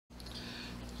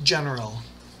General,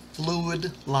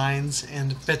 fluid lines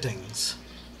and fittings.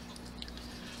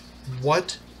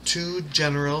 What two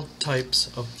general types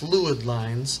of fluid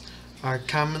lines are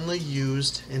commonly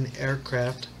used in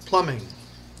aircraft plumbing?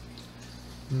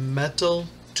 Metal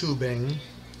tubing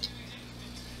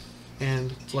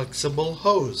and flexible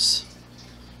hose.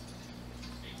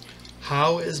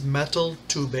 How is metal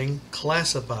tubing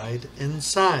classified in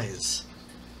size?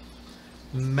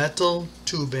 Metal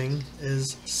tubing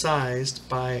is sized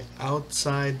by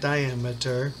outside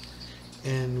diameter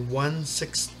in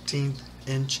 1/16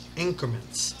 inch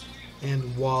increments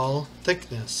and wall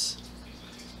thickness.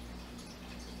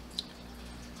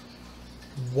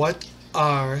 What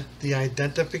are the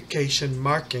identification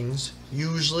markings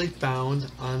usually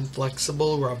found on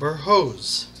flexible rubber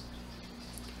hose?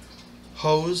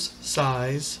 Hose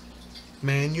size,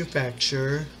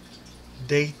 manufacturer,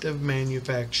 date of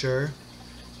manufacture,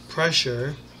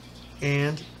 pressure,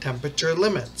 and temperature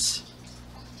limits.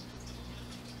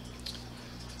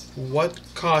 What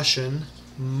caution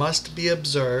must be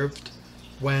observed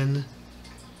when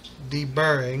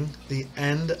deburring the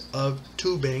end of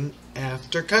tubing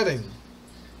after cutting?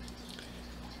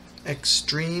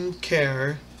 Extreme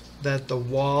care that the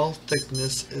wall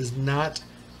thickness is not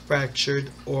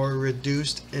fractured or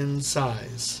reduced in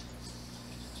size.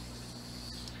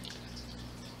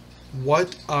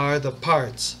 What are the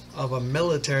parts of a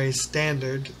military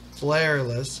standard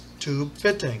flareless tube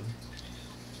fitting?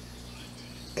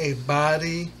 A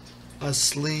body, a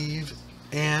sleeve,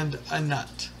 and a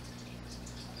nut.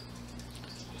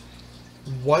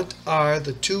 What are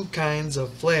the two kinds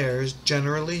of flares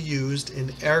generally used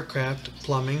in aircraft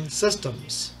plumbing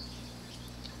systems?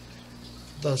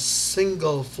 The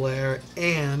single flare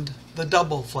and the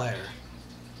double flare.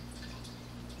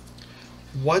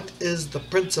 What is the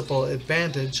principal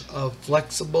advantage of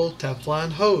flexible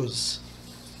Teflon hose?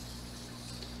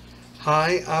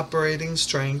 High operating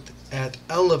strength at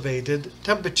elevated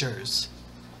temperatures.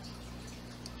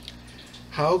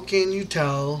 How can you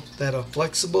tell that a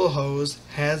flexible hose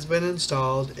has been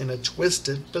installed in a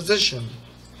twisted position?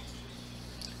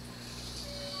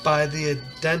 By the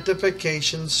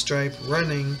identification stripe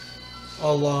running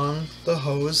along the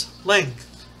hose length.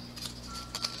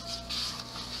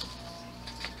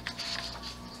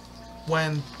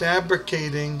 When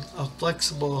fabricating a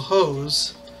flexible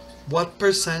hose, what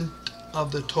percent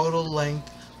of the total length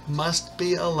must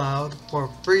be allowed for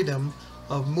freedom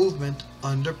of movement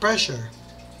under pressure?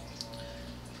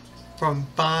 From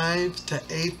 5 to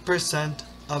 8%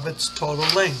 of its total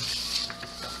length.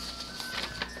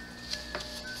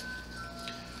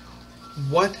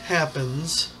 What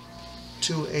happens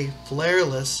to a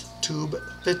flareless tube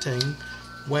fitting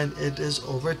when it is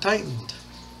over-tightened?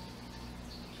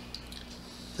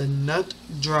 The nut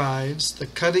drives the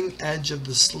cutting edge of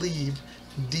the sleeve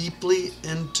deeply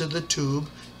into the tube,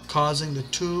 causing the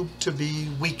tube to be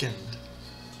weakened.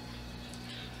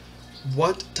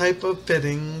 What type of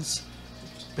fittings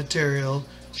material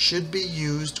should be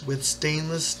used with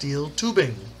stainless steel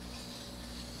tubing?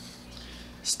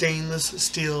 Stainless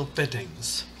steel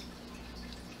fittings.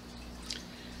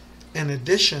 In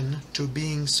addition to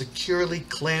being securely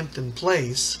clamped in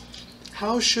place,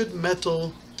 how should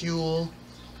metal, fuel,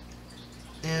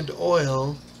 and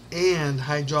oil and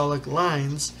hydraulic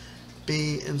lines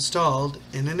be installed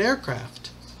in an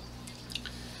aircraft?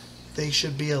 They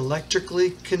should be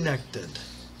electrically connected.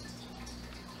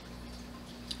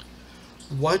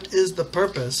 What is the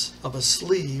purpose of a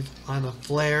sleeve on a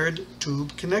flared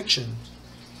tube connection?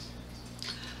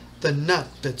 The nut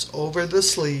fits over the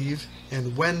sleeve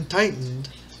and when tightened,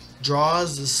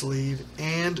 draws the sleeve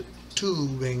and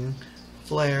tubing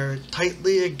flare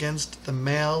tightly against the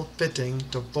male fitting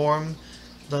to form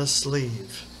the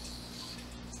sleeve.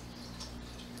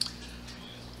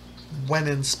 When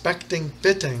inspecting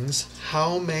fittings,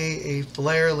 how may a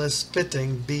flareless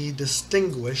fitting be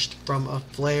distinguished from a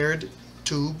flared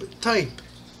tube type?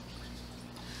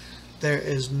 There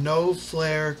is no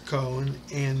flare cone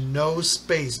and no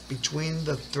space between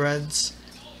the threads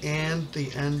and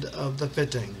the end of the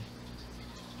fitting.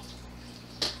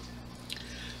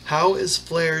 How is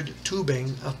flared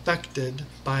tubing affected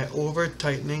by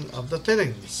over-tightening of the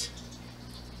fittings?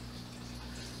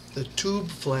 The tube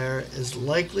flare is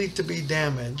likely to be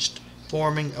damaged,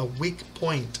 forming a weak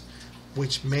point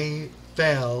which may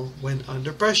fail when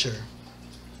under pressure.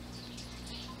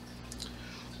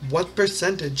 What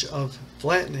percentage of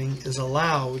flattening is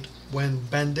allowed when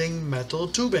bending metal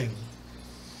tubing?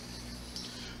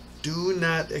 Do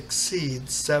not exceed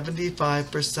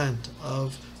 75%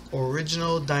 of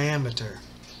original diameter.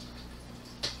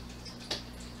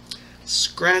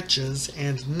 scratches,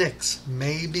 and nicks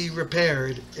may be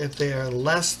repaired if they are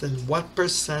less than what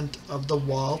percent of the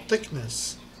wall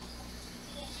thickness?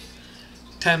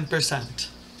 10%.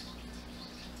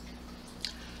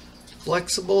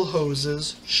 Flexible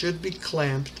hoses should be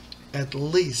clamped at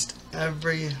least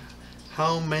every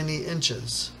how many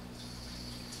inches?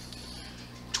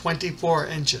 24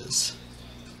 inches.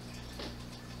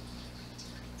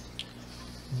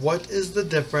 What is the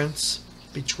difference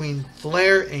between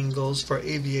flare angles for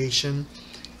aviation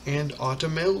and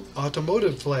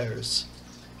automotive flares?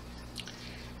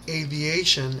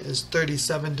 Aviation is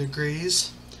 37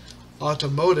 degrees.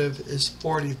 Automotive is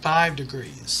 45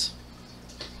 degrees.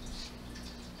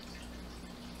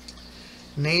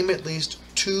 Name at least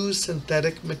 2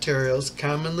 synthetic materials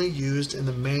commonly used in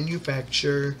the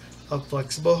manufacture of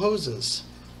flexible hoses.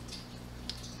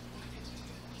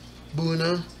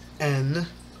 Buna N,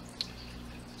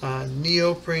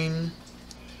 neoprene,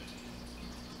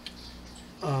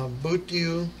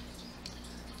 butyl,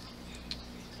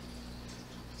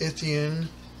 ethylene,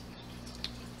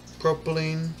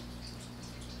 propylene,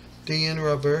 DN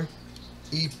rubber,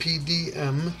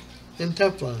 EPDM, and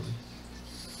Teflon.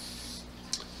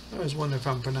 I always wonder if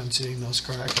I'm pronouncing those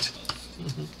correct.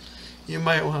 You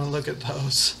might want to look at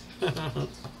those.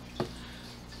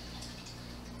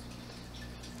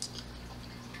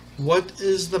 What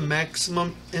is the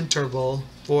maximum interval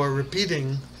for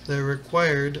repeating the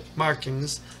required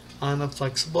markings on a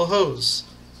flexible hose?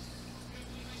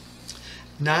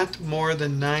 Not more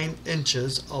than 9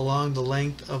 inches along the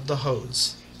length of the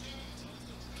hose.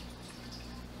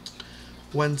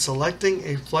 When selecting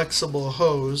a flexible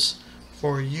hose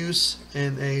for use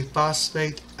in a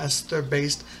phosphate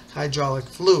ester-based hydraulic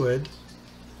fluid,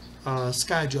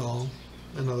 Skygel,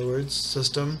 in other words,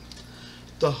 system,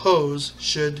 the hose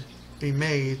should be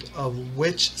made of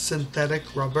which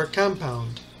synthetic rubber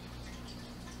compound?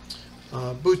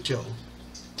 Butyl.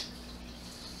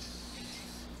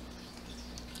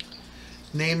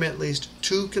 Name at least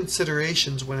 2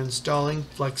 considerations when installing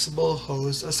flexible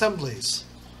hose assemblies.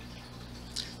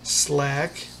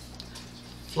 Slack,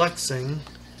 flexing,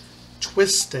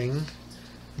 twisting,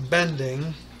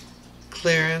 bending,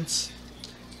 clearance,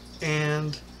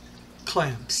 and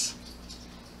clamps.